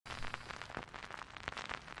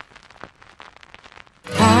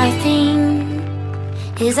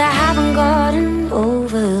is I haven't gotten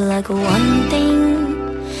over like one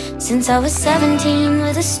thing since I was 17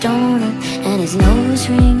 with a stoner and his nose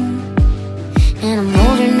ring. And I'm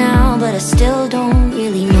older now, but I still don't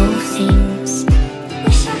really know things.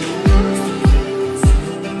 Wish I could know things.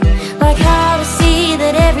 Like how to see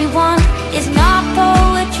that everyone is not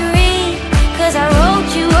poetry. Cause I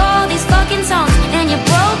wrote you all these fucking songs and you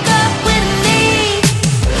broke up with me.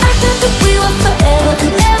 I thought that we were forever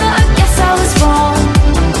and ever, I guess I was wrong.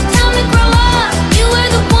 Time to grow up, you were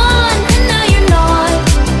the one and now you're not.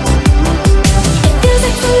 It feels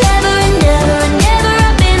like forever and ever and ever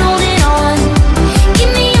I've been holding on.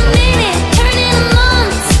 Give me a minute, turn into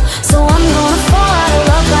months. So I'm gonna fall out of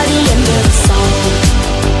love by the end of the song.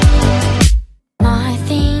 My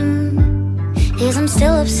thing is I'm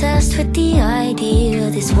still obsessed with the idea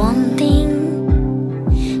of this one thing,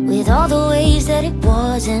 with all the ways that it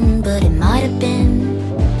wasn't, but it might have been.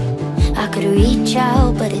 I could reach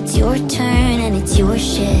out, but it's your turn and it's your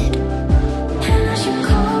shit, and I should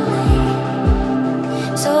call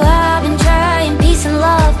it. So I've been trying peace and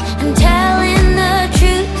love and telling the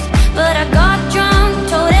truth, but I got drunk,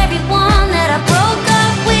 told everyone that I broke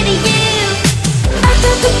up with you. I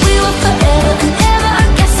thought that we were forever and ever, I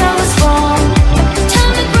guess I was wrong.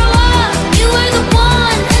 Time to grow up, you were the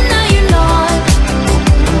one and now you're not.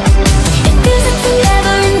 It feels like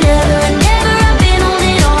forever and ever and ever I've been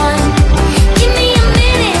holding on. Give me a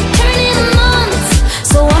minute, turn into months.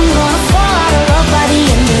 So I'm gonna fall out of love by the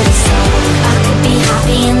end of the song. I could be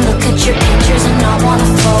happy and look at your pictures and not wanna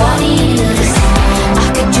fall at the end of the song. I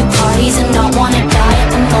could do parties and not wanna die at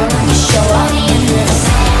the moment you show at the end of the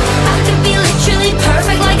song. I could be literally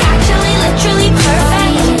perfect, like actually literally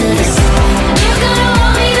perfect. You're gonna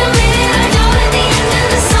want me to live it, I know at the end of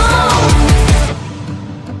the song.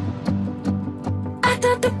 I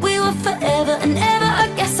thought that we were forever and ever, I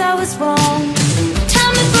guess I was wrong.